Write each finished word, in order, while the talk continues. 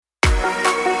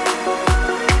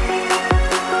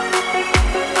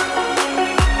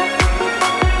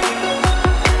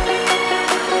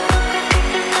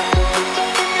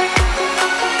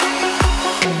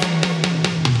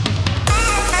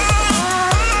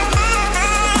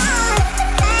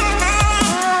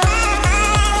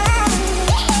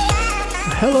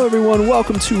everyone.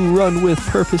 Welcome to Run With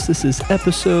Purpose. This is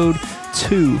episode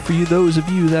 2. For those of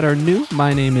you that are new,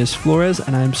 my name is Flores,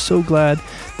 and I'm so glad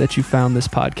that you found this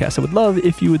podcast. I would love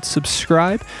if you would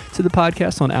subscribe to the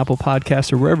podcast on Apple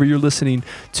Podcasts or wherever you're listening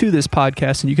to this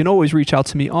podcast, and you can always reach out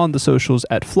to me on the socials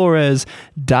at flores.run.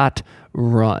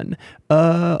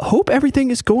 Hope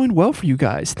everything is going well for you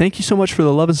guys. Thank you so much for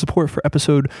the love and support for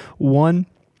episode 1.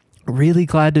 Really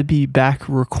glad to be back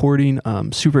recording.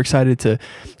 Super excited to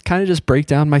kind of just break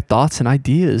down my thoughts and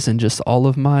ideas and just all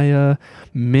of my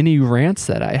mini rants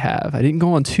that I have. I didn't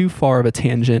go on too far of a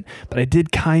tangent, but I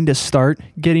did kind of start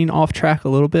getting off track a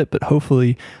little bit, but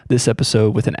hopefully this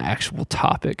episode with an actual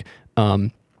topic,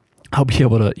 I'll be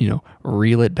able to,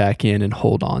 reel it back in and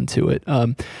hold on to it.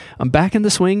 I'm back in the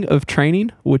swing of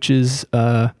training, which is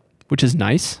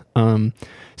nice.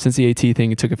 Since the AT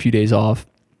thing, it took a few days off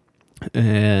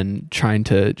and trying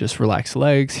to just relax the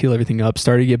legs, heal everything up,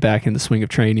 started to get back in the swing of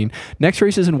training. Next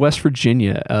race is in West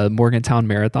Virginia, Morgantown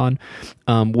Marathon,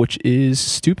 which is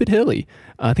stupid hilly.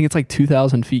 I think it's like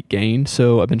 2,000 feet gain.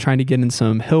 So I've been trying to get in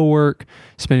some hill work,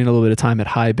 spending a little bit of time at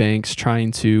high banks,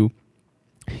 trying to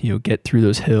get through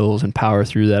those hills and power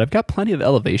through that. I've got plenty of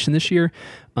elevation this year,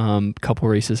 couple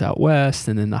races out west,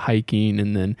 and then the hiking,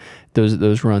 and then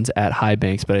those runs at high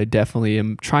banks. But I definitely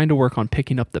am trying to work on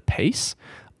picking up the pace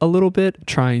a little bit,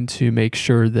 trying to make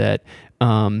sure that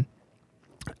I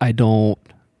don't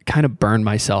kind of burn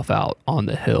myself out on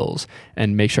the hills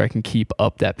and make sure I can keep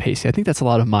up that pace. I think that's a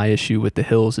lot of my issue with the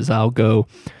hills is I'll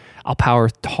power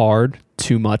hard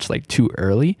too much, like too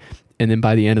early. And then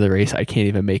by the end of the race, I can't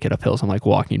even make it up hills. I'm like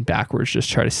walking backwards,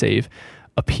 just try to save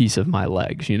a piece of my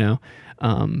legs,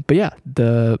 But yeah,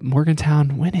 the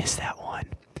Morgantown, when is that one?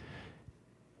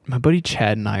 My buddy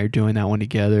Chad and I are doing that one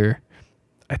together.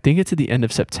 I think it's at the end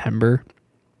of September,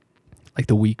 like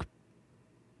the week,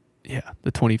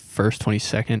 the 21st,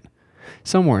 22nd,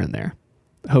 somewhere in there.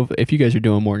 Hope if you guys are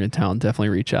doing Morgantown, definitely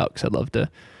reach out because I'd love to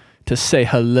say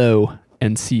hello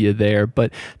and see you there.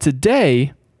 But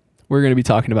today, we're going to be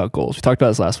talking about goals. We talked about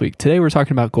this last week. Today, we're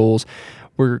talking about goals.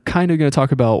 We're kind of going to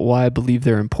talk about why I believe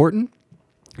they're important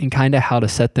and kind of how to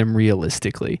set them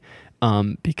realistically,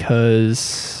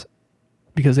 because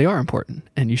they are important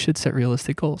and you should set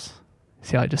realistic goals.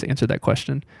 See how I just answered that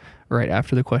question right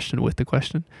after the question with the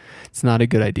question? It's not a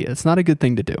good idea. It's not a good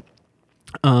thing to do.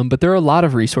 But there are a lot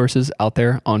of resources out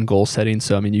there on goal setting.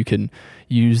 So, you can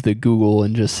use the Google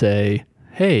and just say,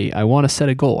 hey, I want to set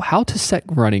a goal. How to set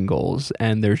running goals.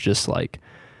 And there's just like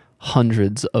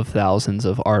hundreds of thousands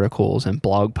of articles and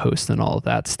blog posts and all of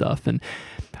that stuff. And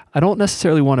I don't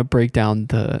necessarily want to break down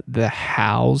the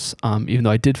hows, even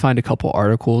though I did find a couple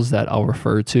articles that I'll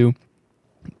refer to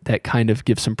that kind of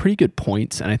give some pretty good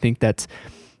points. And I think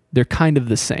they're kind of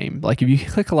the same. Like if you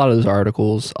click a lot of those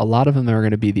articles, a lot of them are going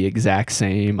to be the exact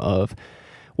same of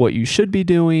what you should be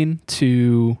doing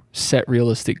to set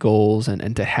realistic goals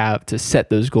and to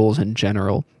set those goals in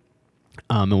general.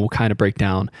 And we'll kind of break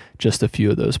down just a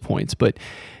few of those points. But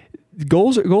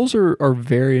goals are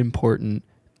very important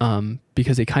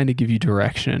because they kind of give you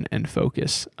direction and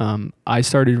focus. I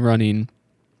started running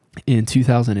in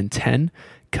 2010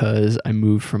 because I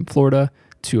moved from Florida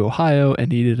to Ohio and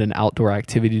needed an outdoor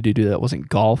activity to do that wasn't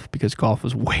golf because golf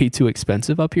was way too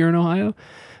expensive up here in Ohio.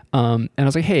 And I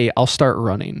was like, hey, I'll start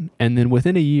running. And then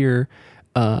within a year,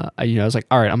 I was like,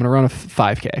 all right, I'm going to run a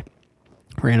 5K.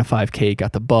 Ran a 5K,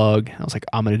 got the bug. I was like,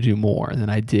 I'm going to do more. And then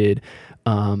I did,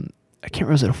 I can't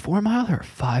remember, was it a 4 miler or a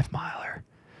 5 miler?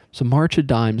 So March of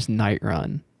Dimes night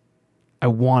run. I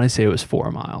want to say it was 4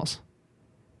 miles.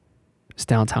 It's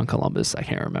downtown Columbus. I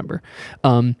can't remember.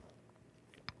 4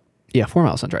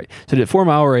 miles sounds right. So I did a 4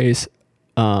 mile race.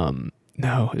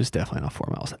 No, it was definitely not 4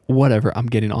 miles. Whatever. I'm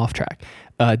getting off track.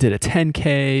 Did a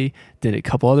 10K, did a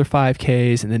couple other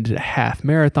 5Ks, and then did a half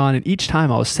marathon. And each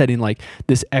time I was setting like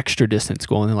this extra distance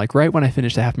goal. And then like right when I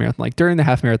finished the half marathon, like during the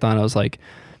half marathon, I was like,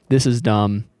 this is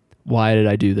dumb. Why did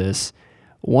I do this?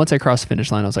 Once I crossed the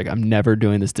finish line, I was like, I'm never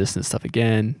doing this distance stuff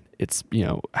again. It's,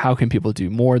 how can people do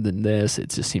more than this? It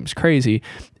just seems crazy.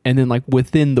 And then like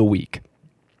within the week,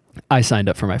 I signed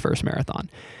up for my first marathon.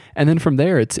 And then from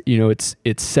there, it's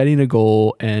setting a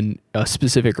goal and a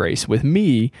specific race. With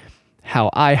me, how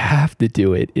I have to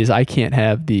do it is I can't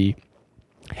have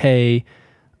hey,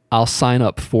 I'll sign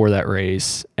up for that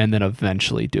race and then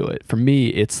eventually do it. For me,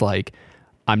 it's like,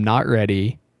 I'm not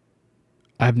ready.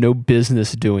 I have no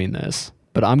business doing this,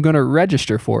 but I'm going to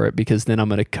register for it because then I'm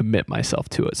going to commit myself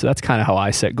to it. So that's kind of how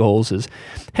I set goals is,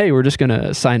 hey, we're just going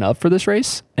to sign up for this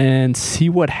race and see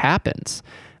what happens.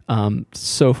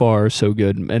 So far, so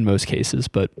good in most cases,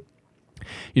 but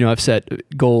I've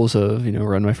set goals of,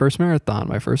 run my first marathon,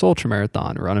 my first ultra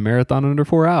marathon, run a marathon under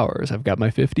 4 hours. I've got my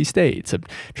 50 states. I'm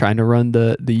trying to run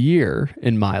the year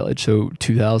in mileage, so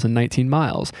 2019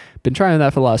 miles. Been trying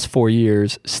that for the last 4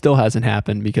 years. Still hasn't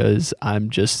happened because I'm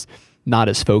just not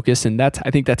as focused. And I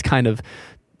think that's kind of,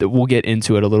 we'll get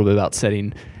into it a little bit about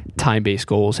setting time-based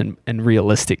goals and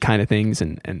realistic kind of things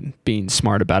and being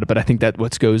smart about it. But I think that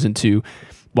what goes into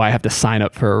why I have to sign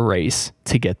up for a race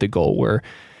to get the goal, where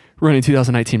running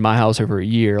 2019 miles over a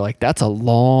year, like that's a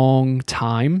long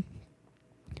time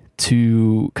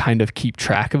to kind of keep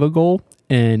track of a goal.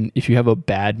 And if you have a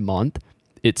bad month,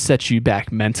 it sets you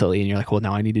back mentally and you're like, well,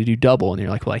 now I need to do double. And you're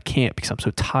like, well, I can't because I'm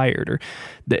so tired. Or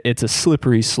it's a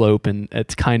slippery slope. And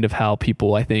it's kind of how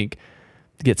people, I think,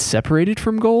 get separated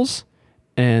from goals,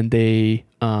 and they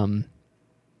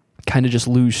kind of just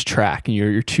lose track, and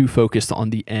you're too focused on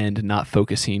the end, not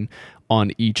focusing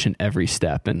on each and every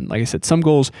step. And like I said, some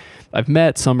goals I've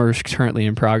met, some are currently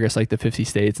in progress, like the 50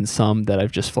 states, and some that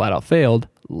I've just flat out failed,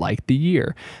 like the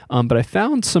year. But I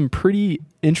found some pretty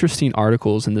interesting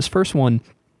articles, and this first one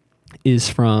is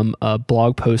from a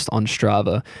blog post on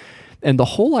Strava. And the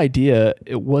whole idea,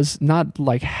 it was not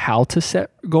like how to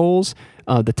set goals.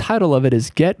 The title of it is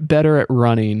Get Better at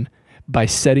Running by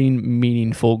Setting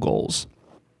Meaningful Goals.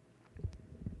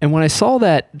 And when I saw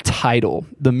that title,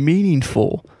 the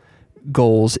meaningful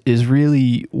goals is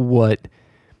really what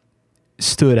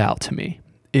stood out to me.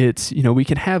 It's, we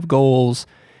can have goals,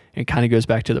 and kind of goes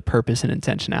back to the purpose and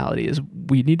intentionality, is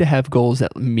we need to have goals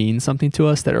that mean something to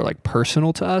us, that are like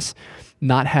personal to us,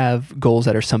 not have goals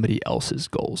that are somebody else's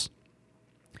goals.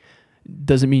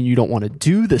 Doesn't mean you don't want to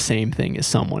do the same thing as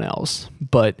someone else,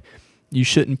 but you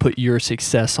shouldn't put your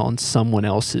success on someone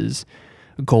else's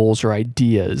goals or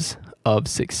ideas of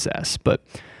success. But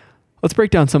let's break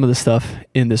down some of the stuff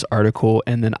in this article,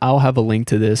 and then I'll have a link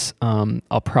to this. I'll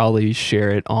probably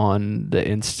share it on the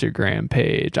Instagram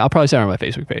page. I'll probably share it on my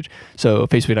Facebook page. So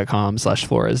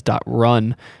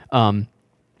facebook.com/flores.run. I'll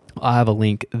have a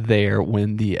link there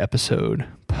when the episode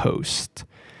posts.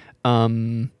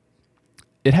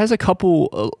 It has a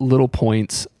couple little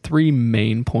points, 3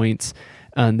 main points,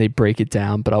 and they break it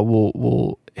down, but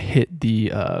we'll hit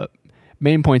the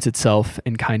main points itself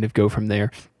and kind of go from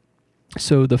there.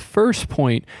 So the first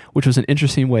point, which was an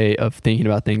interesting way of thinking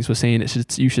about things, was saying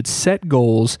you should set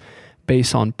goals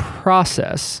based on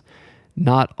process,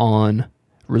 not on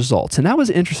results. And that was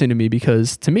interesting to me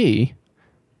because, to me,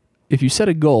 if you set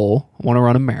a goal, I want to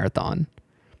run a marathon,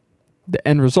 the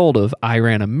end result of I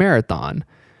ran a marathon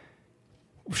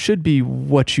should be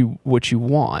what you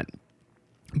want.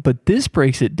 But this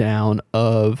breaks it down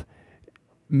of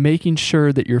making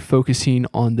sure that you're focusing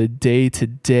on the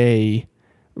day-to-day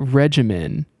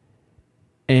regimen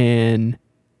and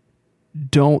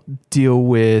don't deal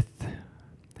with,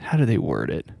 how do they word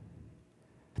it?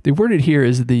 They word it here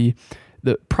as the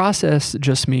process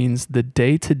just means the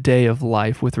day-to-day of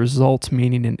life, with results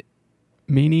meaning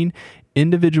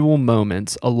individual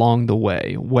moments along the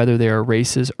way, whether they are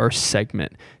races or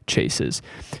segment chases.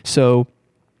 So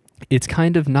it's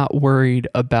kind of not worried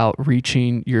about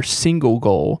reaching your single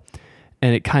goal.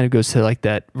 And it kind of goes to like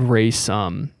that race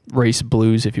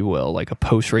blues, if you will, like a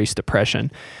post-race depression,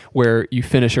 where you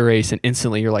finish a race and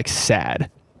instantly you're like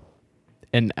sad.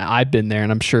 And I've been there,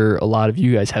 and I'm sure a lot of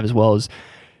you guys have as well, as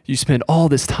you spend all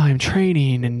this time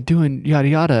training and doing yada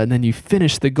yada, and then you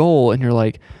finish the goal and you're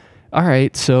like, all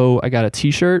right, so I got a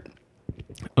t-shirt,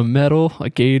 a medal,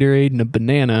 a Gatorade, and a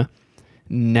banana.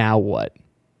 Now what?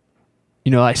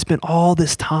 I spent all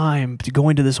this time to go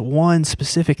into this one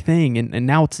specific thing, and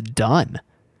now it's done.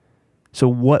 So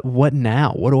what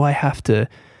now? What do I have to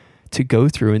go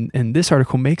through? And this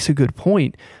article makes a good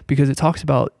point, because it talks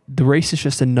about the race is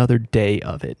just another day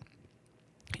of it.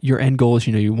 Your end goal is,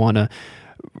 you want to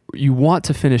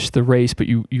finish the race, but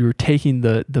you're taking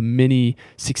the many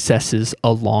successes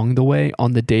along the way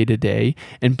on the day-to-day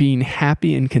and being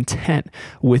happy and content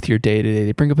with your day-to-day.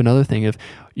 They bring up another thing of,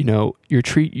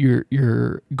 treat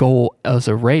your goal as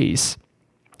a race,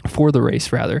 for the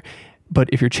race rather. But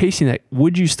if you're chasing that,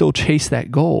 would you still chase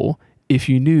that goal if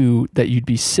you knew that you'd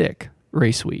be sick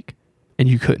race week and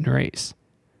you couldn't race?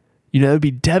 It would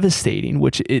be devastating,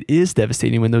 which it is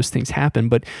devastating when those things happen,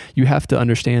 but you have to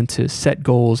understand to set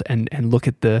goals and look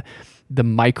at the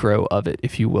micro of it,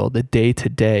 if you will, the day to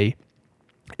day,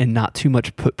 and not too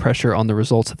much put pressure on the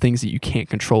results of things that you can't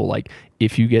control. Like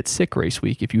if you get sick race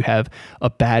week, if you have a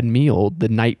bad meal the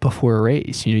night before a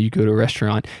race, you go to a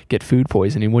restaurant, get food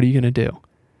poisoning, what are you going to do?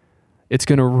 It's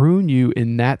going to ruin you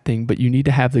in that thing, but you need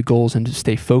to have the goals and to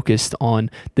stay focused on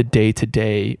the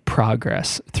day-to-day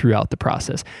progress throughout the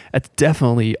process. That's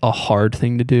definitely a hard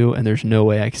thing to do, and there's no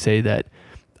way I can say that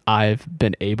I've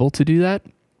been able to do that,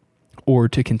 or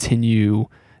to continue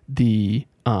the,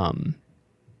 how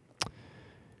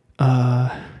do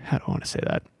I want to say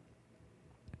that?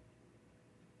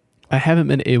 I haven't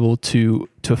been able to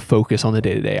focus on the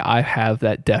day-to-day. I have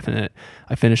that definite,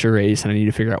 I finish a race and I need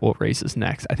to figure out what race is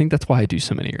next. I think that's why I do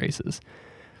so many races,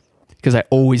 because I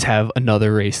always have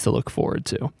another race to look forward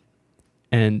to.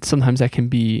 And sometimes that can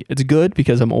be, it's good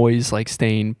because I'm always like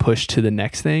staying pushed to the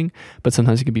next thing, but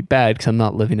sometimes it can be bad because I'm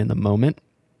not living in the moment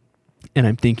and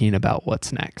I'm thinking about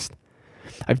what's next.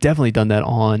 I've definitely done that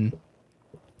on,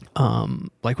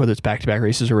 like whether it's back-to-back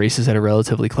races or races that are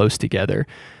relatively close together.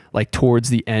 Like towards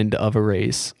the end of a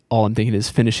race, all I'm thinking is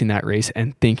finishing that race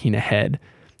and thinking ahead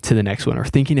to the next one, or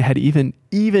thinking ahead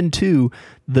even to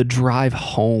the drive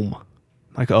home.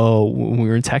 Like, oh, when we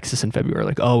were in Texas in February,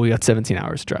 like, oh, we got 17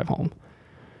 hours to drive home.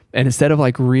 And instead of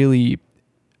like really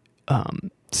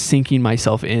sinking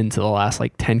myself into the last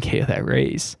like 10K of that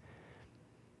race,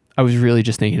 I was really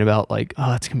just thinking about like,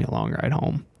 oh, it's gonna be a long ride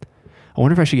home. I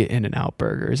wonder if I should get In-N-Out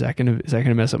Burger. Is that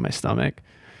gonna mess up my stomach?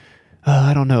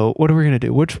 I don't know. What are we going to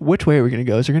do? Which way are we going to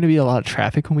go? Is there going to be a lot of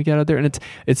traffic when we get out there? And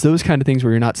it's those kind of things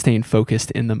where you're not staying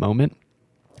focused in the moment.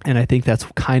 And I think that's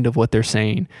kind of what they're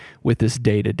saying with this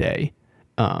day-to-day,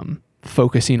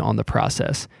 focusing on the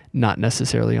process, not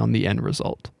necessarily on the end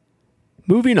result.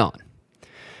 Moving on.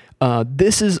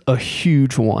 This is a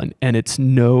huge one, and it's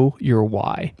know your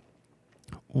why.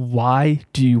 Why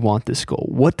do you want this goal?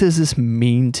 What does this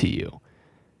mean to you?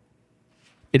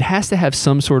 It has to have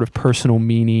some sort of personal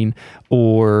meaning,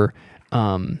 or,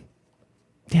 it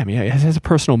has a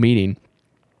personal meaning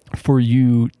for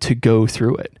you to go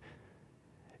through it.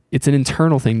 It's an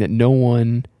internal thing that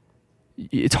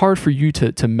it's hard for you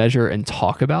to measure and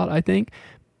talk about, I think,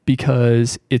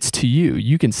 because it's to you.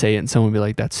 You can say it and someone will be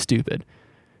like, that's stupid.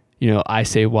 I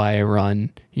say why I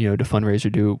run, to fundraise or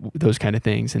do those kind of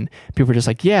things. And people are just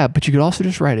like, yeah, but you could also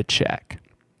just write a check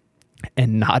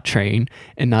and not train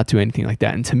and not do anything like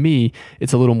that. And to me,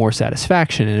 it's a little more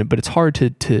satisfaction in it, but it's hard to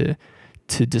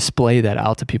display that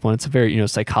out to people. And it's a very,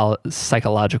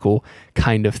 psychological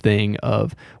kind of thing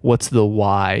of what's the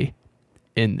why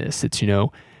in this. It's,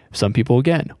 some people,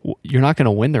 again, you're not going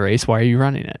to win the race. Why are you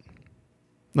running it?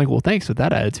 I'm like, well, thanks. With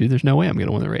that attitude, there's no way I'm going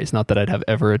to win the race. Not that I'd have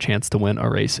ever a chance to win a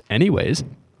race anyways.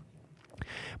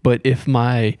 But if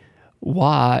people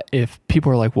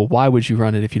are like, well, why would you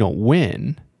run it if you don't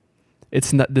win?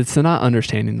 It's not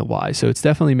understanding the why. So it's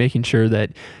definitely making sure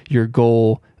that your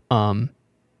goal,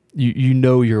 you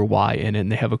know your why in it.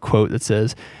 And they have a quote that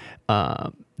says,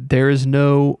 there is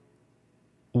no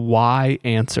why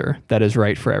answer that is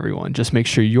right for everyone. Just make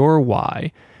sure your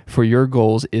why for your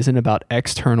goals isn't about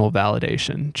external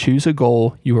validation. Choose a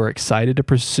goal you are excited to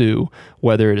pursue,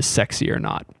 whether it is sexy or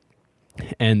not.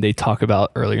 And they talk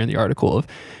about earlier in the article of,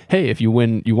 hey, if you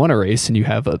won a race and you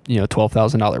have a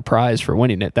 $12,000 prize for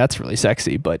winning it, that's really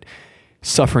sexy. But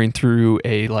suffering through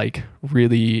a like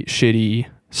really shitty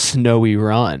snowy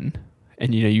run,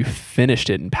 and you finished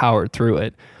it and powered through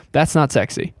it, that's not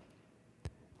sexy.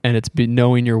 And it's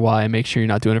knowing your why and make sure you're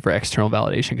not doing it for external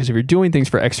validation. Because if you're doing things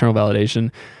for external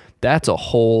validation, that's a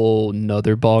whole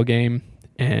nother ball game,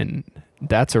 and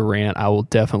that's a rant I will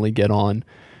definitely get on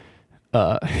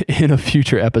in a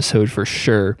future episode for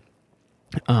sure.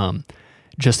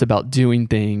 Just about doing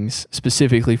things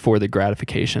specifically for the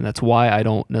gratification. That's why I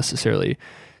don't necessarily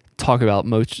try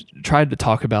to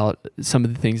talk about some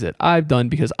of the things that I've done,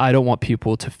 because I don't want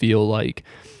people to feel like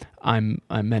I'm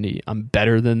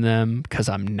better than them, because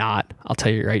I'm not. I'll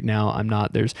tell you right now, I'm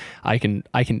not. I can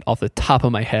off the top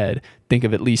of my head think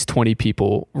of at least 20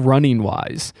 people running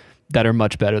wise that are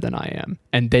much better than I am.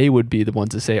 And they would be the ones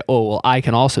to say, oh, well, I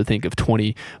can also think of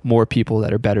 20 more people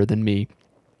that are better than me,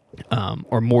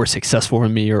 or more successful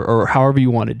than me, or however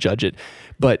you want to judge it.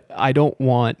 But I don't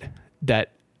want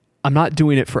that. I'm not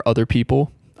doing it for other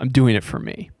people. I'm doing it for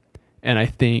me. And I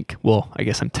think, well, I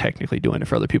guess I'm technically doing it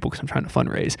for other people because I'm trying to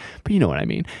fundraise, but you know what I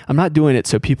mean? I'm not doing it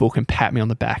so people can pat me on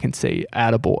the back and say,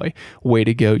 attaboy, way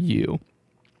to go you.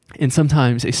 And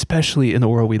sometimes, especially in the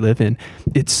world we live in,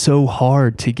 it's so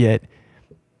hard to get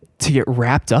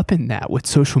wrapped up in that with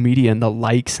social media and the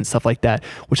likes and stuff like that,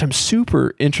 which I'm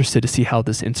super interested to see how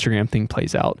this Instagram thing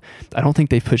plays out. I don't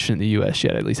think they've pushed it in the US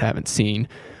yet. At least I haven't seen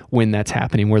when that's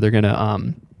happening, where they're going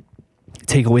to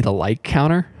take away the like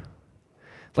counter.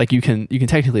 Like you can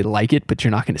technically like it, but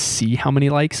you're not going to see how many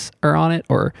likes are on it,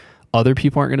 or other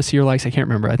people aren't going to see your likes. I can't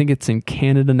remember. I think it's in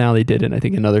Canada now they did it, and I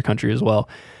think another country as well.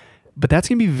 But that's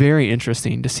going to be very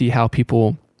interesting to see how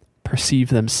people perceive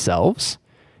themselves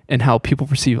and how people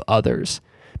perceive others.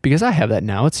 Because I have that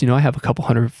now. It's, I have a couple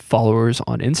hundred followers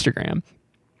on Instagram,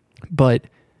 but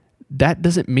that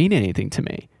doesn't mean anything to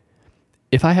me.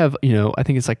 if I have, I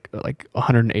think it's like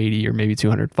 180 or maybe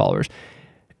 200 followers,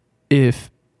 if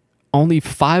only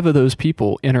 5 of those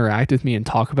people interact with me and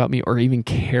talk about me or even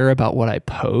care about what I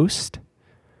post,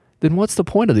 then what's the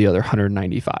point of the other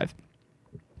 195?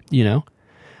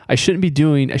 I shouldn't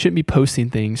be posting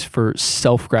things for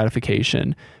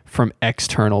self-gratification from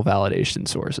external validation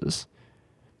sources.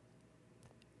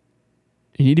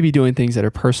 You need to be doing things that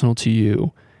are personal to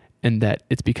you and that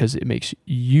it's because it makes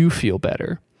you feel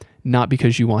better, not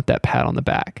because you want that pat on the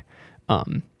back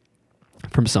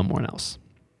from someone else.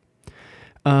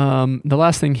 The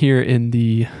last thing here in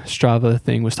the Strava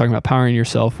thing was talking about powering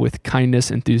yourself with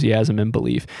kindness, enthusiasm, and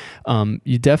belief.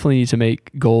 You definitely need to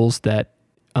make goals that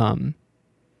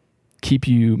keep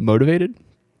you motivated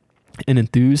and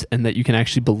enthused and that you can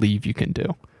actually believe you can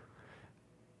do.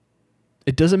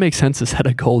 It doesn't make sense to set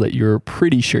a goal that you're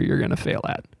pretty sure you're going to fail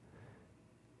at.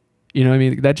 You know what I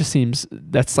mean?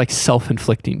 That's like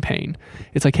self-inflicting pain.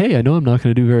 It's like, hey, I know I'm not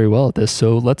going to do very well at this,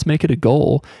 so let's make it a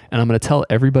goal and I'm going to tell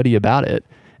everybody about it.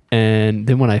 And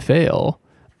then when I fail,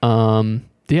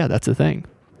 that's the thing.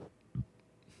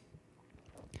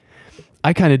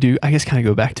 I kind of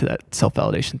go back to that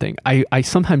self-validation thing. I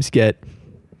sometimes get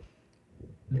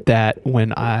that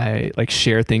when I like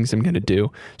share things I'm going to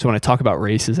do. So when I talk about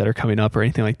races that are coming up or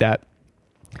anything like that,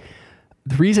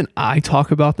 the reason I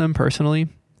talk about them personally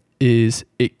is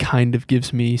it kind of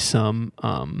gives me some,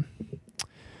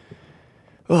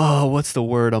 what's the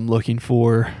word I'm looking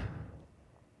for?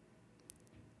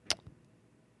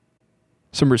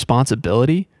 Some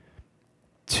responsibility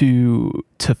to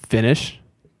finish,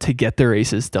 to get the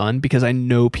races done, because I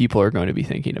know people are going to be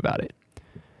thinking about it.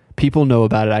 People know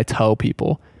about it. I tell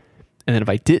people. And then if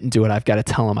I didn't do it, I've got to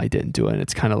tell them I didn't do it. And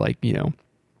it's kind of like,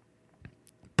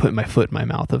 putting my foot in my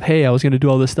mouth of, hey, I was going to do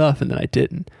all this stuff and then I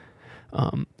didn't.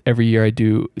 Every year I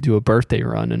do a birthday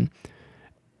run, and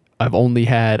I've done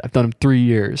them 3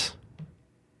 years.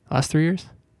 Last 3 years?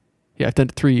 Yeah, I've done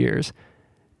it 3 years.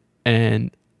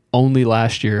 And only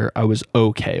last year I was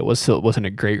okay. It wasn't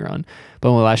a great run, but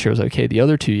only last year I was okay. The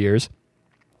other 2 years,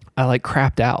 I like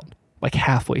crapped out like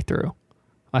halfway through.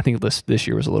 I think this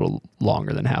year was a little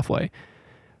longer than halfway,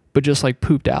 but just like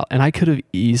pooped out. And I could have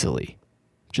easily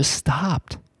just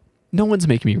stopped. No one's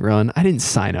making me run. I didn't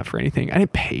sign up for anything. I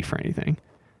didn't pay for anything.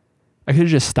 I could have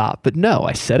just stopped, but no,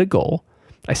 I set a goal.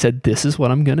 I said, this is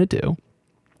what I'm going to do.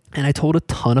 And I told a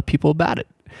ton of people about it,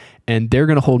 and they're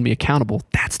going to hold me accountable.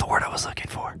 That's the word I was looking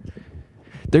for.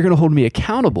 They're going to hold me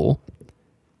accountable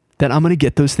that I'm going to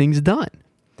get those things done.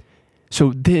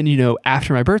 So then,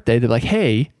 after my birthday, they're like,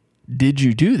 hey, did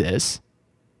you do this?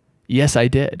 Yes, I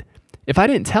did. If I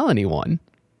didn't tell anyone,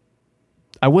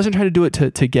 I wasn't trying to do it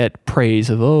to get praise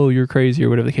of, oh, you're crazy or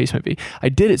whatever the case might be. I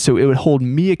did it so it would hold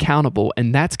me accountable.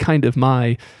 And that's kind of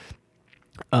my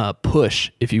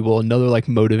push, if you will, another like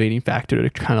motivating factor to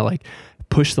kind of like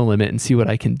push the limit and see what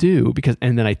I can do,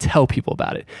 and then I tell people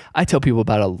about it. I tell people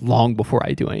about it long before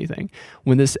I do anything.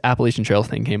 When this Appalachian Trail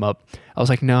thing came up, I was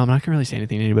like, no, I'm not gonna really say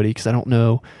anything to anybody because I don't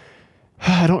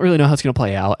really know how it's gonna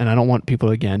play out, and I don't want people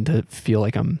again to feel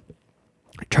like I'm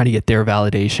trying to get their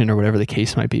validation or whatever the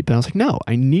case might be. But I was like, no,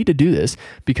 I need to do this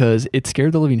because it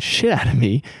scared the living shit out of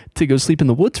me to go sleep in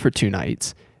the woods for 2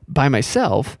 nights by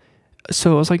myself.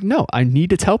 So I was like, no, I need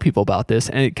to tell people about this.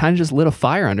 And it kind of just lit a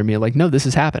fire under me. Like, no, this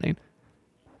is happening.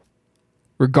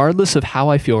 Regardless of how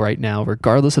I feel right now,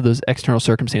 regardless of those external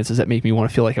circumstances that make me want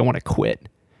to feel like I want to quit,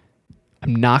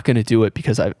 I'm not going to do it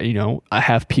because I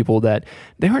have people that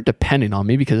they aren't depending on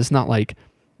me, because it's not like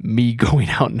me going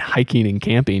out and hiking and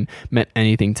camping meant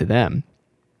anything to them.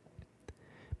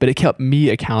 But it kept me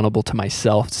accountable to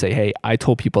myself to say, hey, I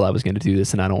told people I was going to do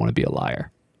this and I don't want to be a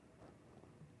liar.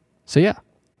 So yeah,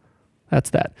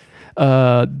 that's that.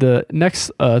 The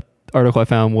next article I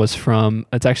found was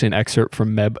it's actually an excerpt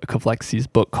from Meb Keflexi's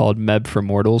book called Meb for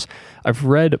Mortals. I've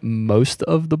read most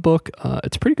of the book.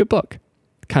 It's a pretty good book,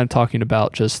 kind of talking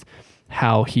about just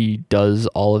how he does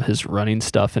all of his running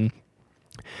stuff, and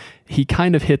he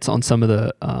kind of hits on some of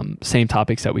the same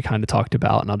topics that we kind of talked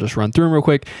about, and I'll just run through them real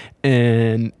quick.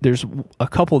 And there's a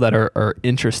couple that are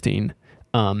interesting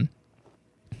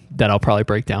that I'll probably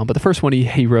break down. But the first one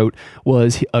he wrote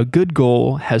was, a good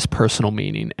goal has personal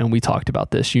meaning. And we talked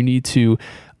about this. You need to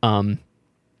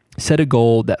set a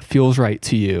goal that feels right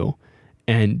to you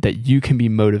and that you can be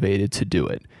motivated to do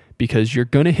it, because you're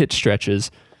going to hit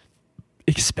stretches,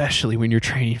 especially when you're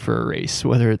training for a race,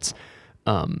 whether it's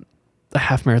a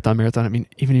half marathon. I mean,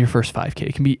 even your first 5K,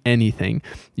 it can be anything.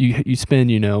 You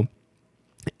spend,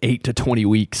 8 to 20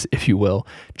 weeks, if you will,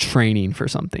 training for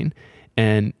something.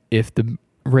 And if the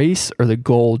race or the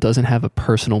goal doesn't have a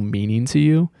personal meaning to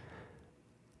you,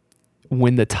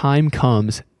 when the time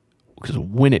comes, because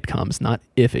when it comes, not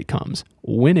if it comes,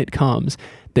 when it comes,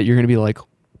 that you're going to be like,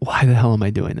 why the hell am I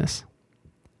doing this?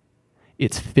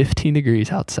 It's 15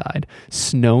 degrees outside,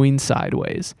 snowing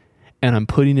sideways, and I'm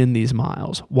putting in these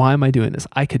miles. Why am I doing this?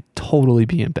 I could totally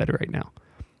be in bed right now,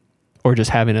 or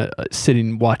just having a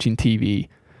sitting watching TV,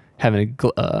 having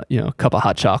a cup of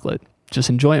hot chocolate, just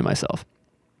enjoying myself,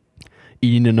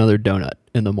 eating another donut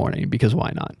in the morning, because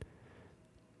why not?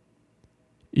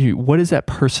 What is that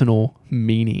personal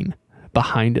meaning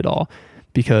behind it all?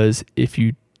 Because if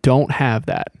you don't have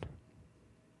that,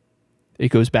 it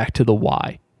goes back to the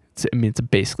why. It's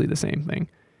basically the same thing.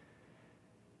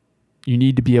 You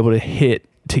need to be able to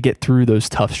get through those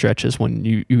tough stretches when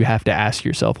you have to ask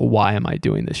yourself, well, why am I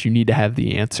doing this? You need to have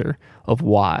the answer of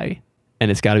why,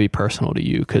 and it's got to be personal to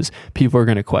you, because people are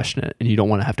going to question it, and you don't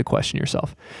want to have to question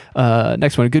yourself.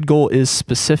 Next one, a good goal is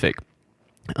specific.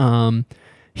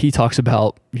 He talks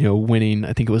about, winning,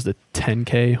 I think it was the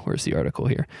 10K. Where's the article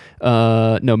here?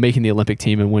 Making the Olympic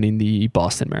team and winning the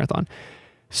Boston Marathon.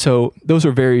 So those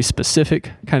are very specific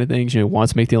kind of things.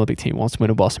 Wants to make the Olympic team, wants to win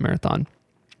a Boston Marathon.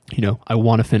 I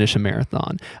want to finish a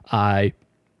marathon. I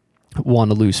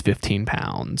want to lose 15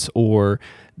 pounds, or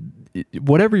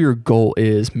whatever your goal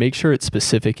is, make sure it's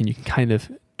specific and you can kind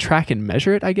of track and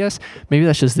measure it, I guess. Maybe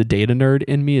that's just the data nerd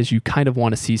in me, is you kind of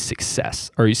want to see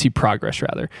success, or you see progress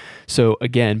rather. So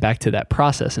again, back to that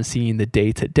process and seeing the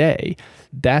day to day,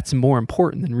 that's more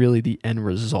important than really the end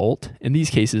result. In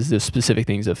these cases, the specific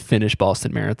things of finish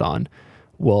Boston Marathon,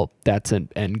 well, that's an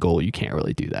end goal. You can't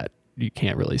really do that. You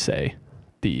can't really say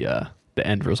the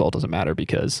end result doesn't matter,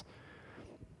 because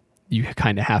you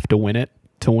kind of have to win it,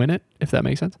 if that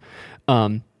makes sense.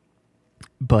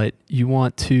 But you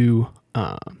want to,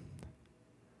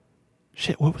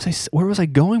 where was I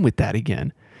going with that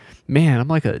again? Man, I'm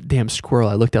like a damn squirrel.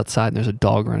 I looked outside and there's a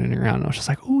dog running around, and I was just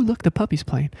like, oh, look, the puppy's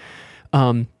playing.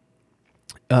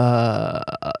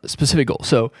 Specific goal.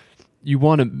 So you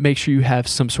want to make sure you have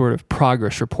some sort of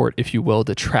progress report, if you will,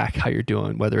 to track how you're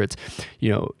doing, whether it's,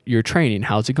 your training,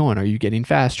 how's it going? Are you getting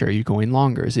faster? Are you going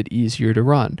longer? Is it easier to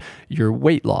run? Your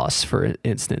weight loss, for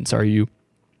instance, are you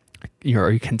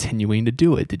continuing to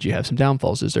do it? Did you have some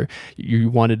downfalls? Is there,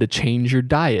 you wanted to change your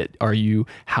diet?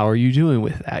 How are you doing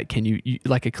with that? Can you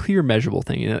like a clear measurable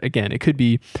thing? And again, it could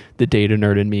be the data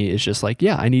nerd in me is just like,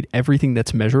 yeah, I need everything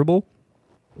that's measurable,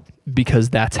 because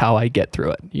that's how I get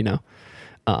through it,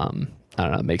 I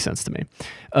don't know. It makes sense to me.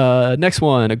 Next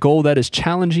one, a goal that is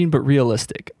challenging but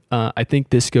realistic. I think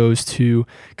this goes to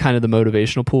kind of the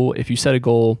motivational pool. If you set a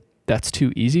goal that's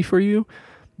too easy for you,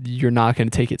 you're not going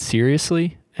to take it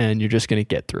seriously, and you're just going to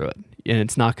get through it. And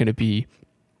it's not going to be,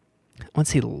 I wouldn't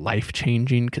say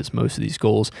life-changing, because most of these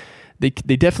goals, they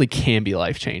definitely can be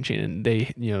life-changing. And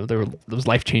they was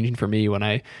life-changing for me when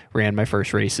I ran my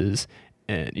first races,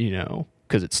 and,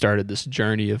 because it started this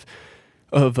journey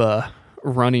of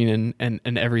running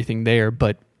and everything there.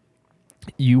 But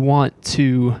you want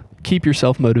to keep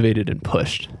yourself motivated and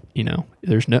pushed.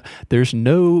 There's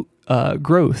no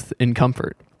growth in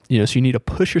comfort. So you need to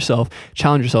push yourself,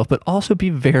 challenge yourself, but also be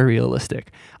very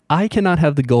realistic. I cannot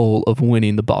have the goal of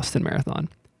winning the Boston Marathon.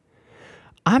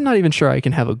 I'm not even sure I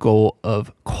can have a goal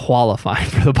of qualifying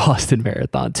for the Boston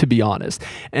Marathon, to be honest.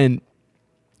 And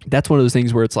that's one of those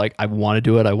things where it's like, I want to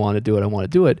do it,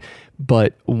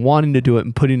 but wanting to do it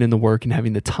and putting in the work and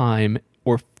having the time,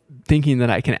 or thinking that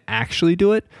I can actually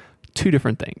do it, two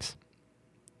different things.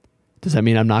 Does that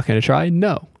mean I'm not going to try?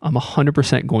 No, I'm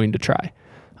 100% going to try.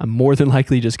 I'm more than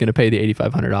likely just going to pay the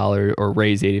 $8,500 or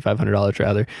raise the $8,500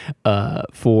 rather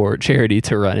for charity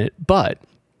to run it. But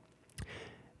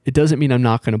it doesn't mean I'm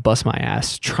not going to bust my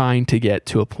ass trying to get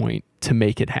to a point to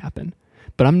make it happen.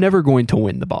 But I'm never going to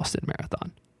win the Boston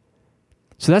Marathon.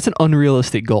 So that's an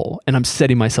unrealistic goal, and I'm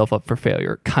setting myself up for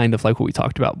failure, kind of like what we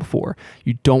talked about before.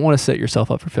 You don't want to set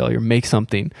yourself up for failure. Make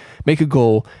a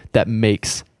goal that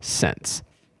makes sense.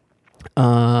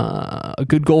 A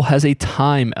good goal has a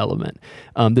time element.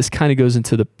 This kind of goes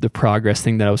into the progress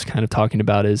thing that I was kind of talking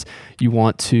about, is you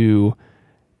want to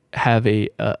have a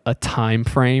time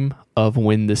frame of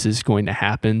when this is going to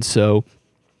happen. So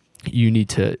you need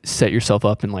to set yourself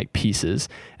up in like pieces,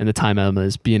 and the time element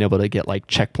is being able to get like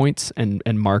checkpoints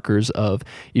and markers of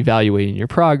evaluating your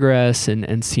progress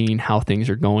and seeing how things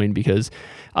are going, because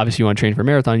obviously you want to train for a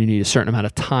marathon, you need a certain amount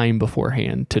of time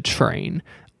beforehand to train.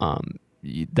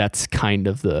 That's kind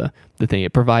of the thing.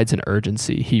 It provides an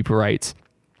urgency. He writes,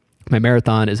 my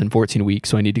marathon is in 14 weeks,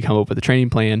 so I need to come up with a training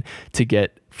plan to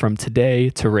get from today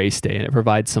to race day. And it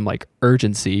provides some like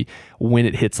urgency when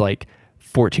it hits like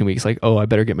 14 weeks, like, oh, I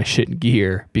better get my shit in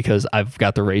gear because I've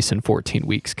got the race in 14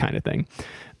 weeks kind of thing.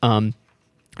 And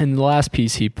the last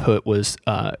piece he put was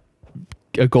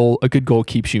a good goal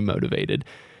keeps you motivated.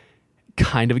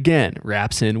 Kind of, again,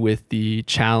 wraps in with the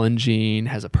challenging,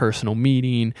 has a personal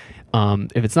meaning.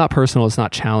 If it's not personal, it's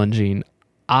not challenging,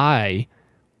 I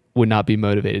would not be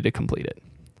motivated to complete it.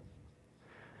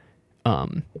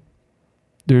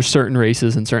 There's certain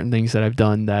races and certain things that I've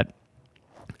done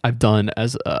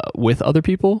as with other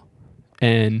people,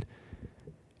 and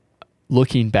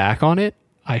looking back on it,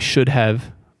 I should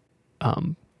have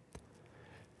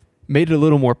made it a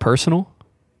little more personal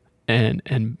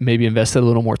and maybe invested a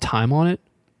little more time on it,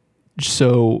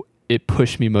 so it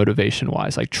pushed me motivation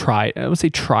wise. Like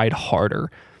tried harder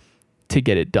to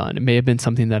get it done. It may have been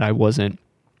something that I wasn't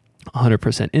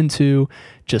 100% into,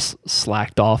 just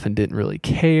slacked off and didn't really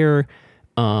care.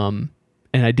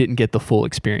 And I didn't get the full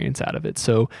experience out of it.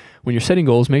 So when you're setting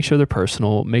goals, make sure they're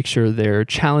personal, make sure they're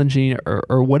challenging,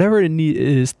 or whatever it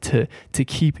is to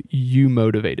keep you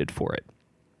motivated for it.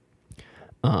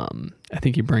 I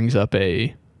think he brings up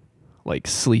like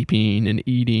sleeping and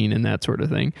eating and that sort of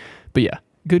thing. But yeah,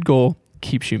 good goal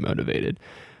keeps you motivated.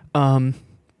 But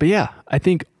yeah, I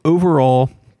think overall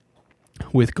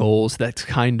with goals, that's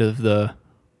kind of the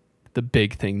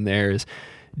big thing there, is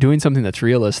doing something that's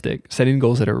realistic, setting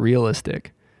goals that are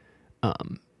realistic,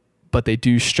 but they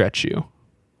do stretch you.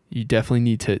 You definitely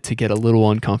need to get a little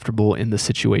uncomfortable in the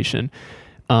situation.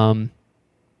 And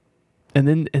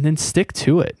then stick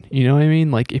to it. You know what I mean?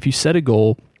 Like if you set a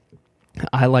goal,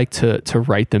 I like to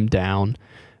write them down,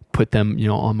 put them,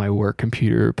 on my work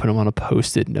computer, put them on a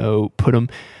Post-it note, put them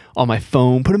on my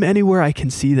phone, put them anywhere I can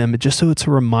see them, just so it's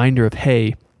a reminder of,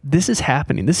 hey, this is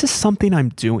happening. This is something I'm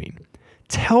doing.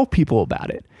 Tell people about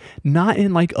it. Not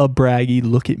in like a braggy,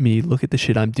 look at me, look at the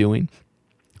shit I'm doing,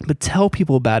 but tell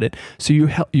people about it. So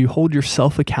you hold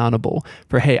yourself accountable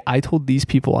for, hey, I told these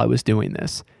people I was doing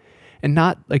this. And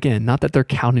not that they're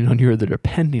counting on you or they're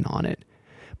depending on it,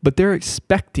 but they're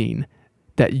expecting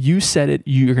that you said it,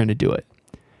 you're going to do it.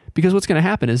 Because what's going to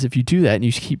happen is if you do that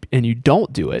and you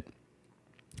don't do it,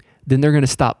 then they're going to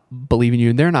stop believing you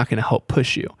and they're not going to help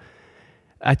push you.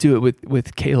 I do it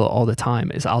with Kayla all the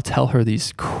time. Is I'll tell her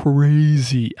these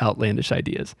crazy outlandish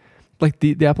ideas, like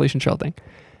the Appalachian Trail thing,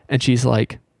 and she's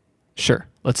like, "Sure,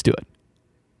 let's do it.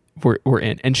 We're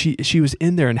in." And she was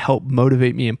in there and helped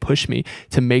motivate me and push me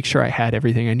to make sure I had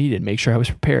everything I needed, make sure I was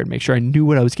prepared, make sure I knew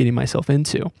what I was getting myself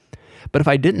into. But if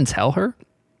I didn't tell her,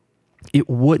 she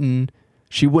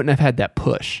wouldn't have had that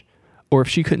push. Or if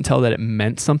she couldn't tell that it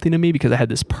meant something to me because I had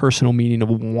this personal meaning of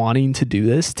wanting to do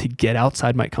this, to get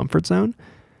outside my comfort zone,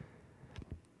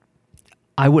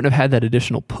 I wouldn't have had that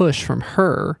additional push from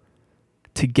her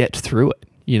to get through it,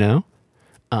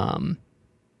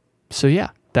 So yeah,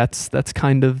 that's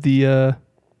kind of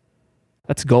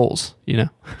that's goals, Yeah,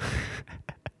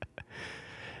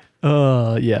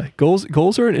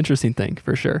 goals are an interesting thing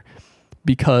for sure,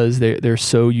 because they're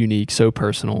so unique, so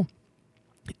personal,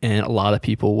 and a lot of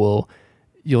people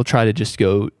you'll try to just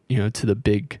go, to the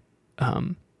big,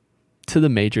 to the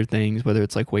major things, whether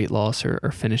it's like weight loss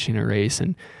or finishing a race.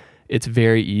 And it's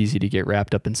very easy to get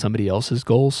wrapped up in somebody else's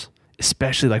goals,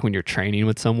 especially like when you're training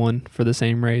with someone for the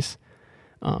same race.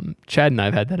 Chad and I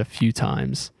have had that a few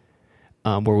times,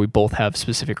 where we both have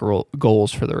specific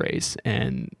goals for the race.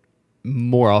 And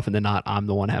more often than not, I'm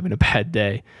the one having a bad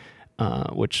day,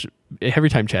 which every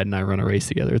time Chad and I run a race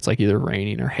together, it's like either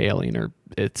raining or hailing, or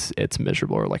it's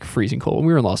miserable, or like freezing cold. When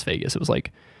we were in Las Vegas, it was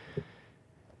like,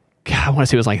 I want to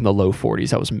say it was like in the low 40s.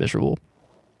 That was miserable.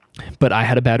 But I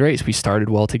had a bad race. We started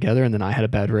well together, and then I had a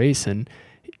bad race. And,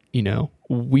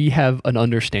 we have an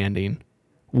understanding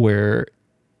where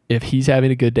if he's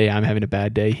having a good day, I'm having a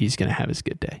bad day, he's going to have his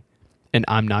good day. And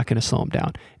I'm not going to slow him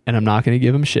down. And I'm not going to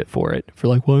give him shit for it. For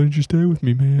like, why didn't you stay with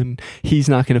me, man? He's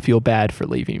not going to feel bad for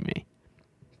leaving me.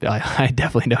 I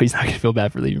definitely know he's not going to feel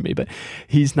bad for leaving me, but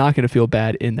he's not going to feel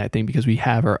bad in that thing, because we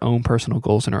have our own personal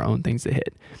goals and our own things to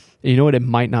hit. And you know what? It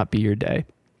might not be your day,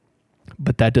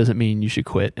 but that doesn't mean you should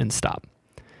quit and stop.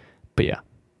 But yeah,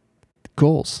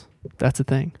 goals. That's a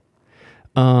thing.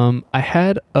 I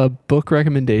had a book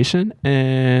recommendation,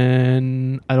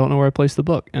 and I don't know where I placed the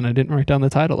book, and I didn't write down the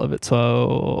title of it,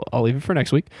 so I'll leave it for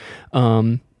next week.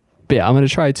 But yeah, I'm going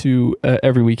to try to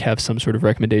every week have some sort of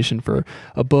recommendation for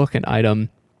a book, an item,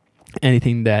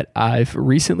 anything that I've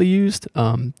recently used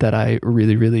that I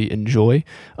really, really enjoy.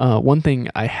 One thing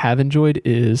I have enjoyed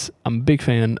is I'm a big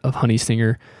fan of Honey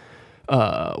Stinger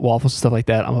waffles and stuff like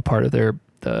that. I'm a part of the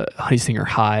Honey Stinger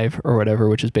Hive or whatever,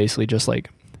 which is basically just like,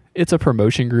 it's a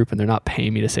promotion group, and they're not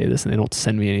paying me to say this, and they don't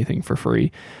send me anything for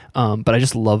free. But I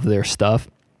just love their stuff.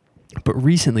 But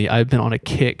recently I've been on a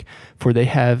kick for, they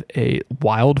have a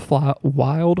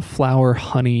wildflower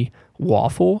honey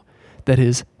waffle that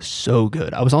is so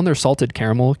good. I was on their salted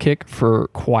caramel kick for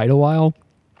quite a while.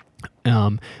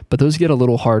 But those get a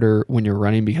little harder when you're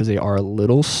running because they are a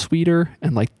little sweeter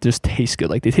and like just taste good.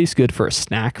 Like they taste good for a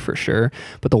snack for sure.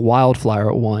 But the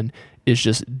Wildflower one is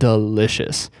just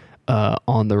delicious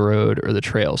on the road or the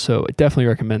trail. So I definitely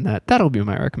recommend that. That'll be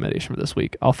my recommendation for this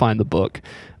week. I'll find the book.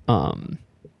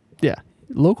 Yeah,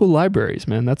 local libraries,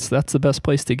 man. That's the best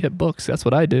place to get books. That's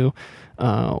what I do.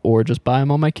 Or just buy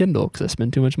them on my Kindle because I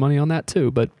spend too much money on that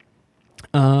too. But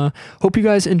hope you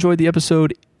guys enjoyed the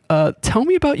episode. Tell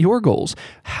me about your goals.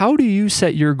 How do you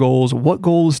set your goals? What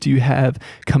goals do you have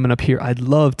coming up here? I'd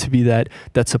love to be that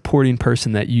supporting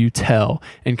person that you tell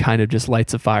and kind of just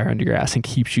lights a fire under your ass and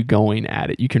keeps you going at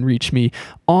it. You can reach me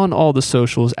on all the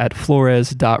socials at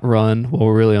flores.run. Well,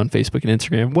 we're really on Facebook and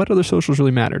Instagram. What other socials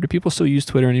really matter? Do people still use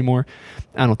Twitter anymore?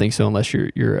 I don't think so unless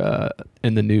you're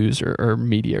in the news or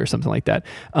media or something like that.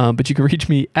 But you can reach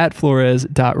me at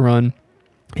flores.run.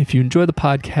 If you enjoy the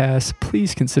podcast,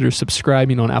 please consider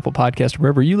subscribing on Apple Podcasts.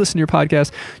 Wherever you listen to your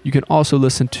podcast, you can also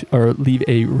listen to or leave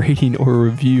a rating or a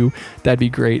review. That'd be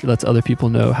great. It lets other people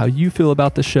know how you feel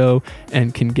about the show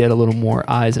and can get a little more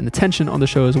eyes and attention on the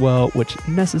show as well, which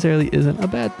necessarily isn't a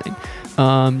bad thing.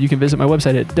 You can visit my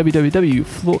website at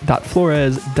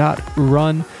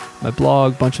www.flores.run. My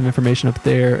blog, bunch of information up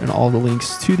there, and all the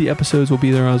links to the episodes will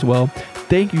be there as well.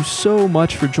 Thank you so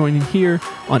much for joining here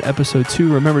on episode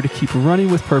 2. Remember to keep running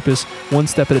with purpose, one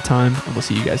step at a time, and we'll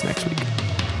see you guys next week.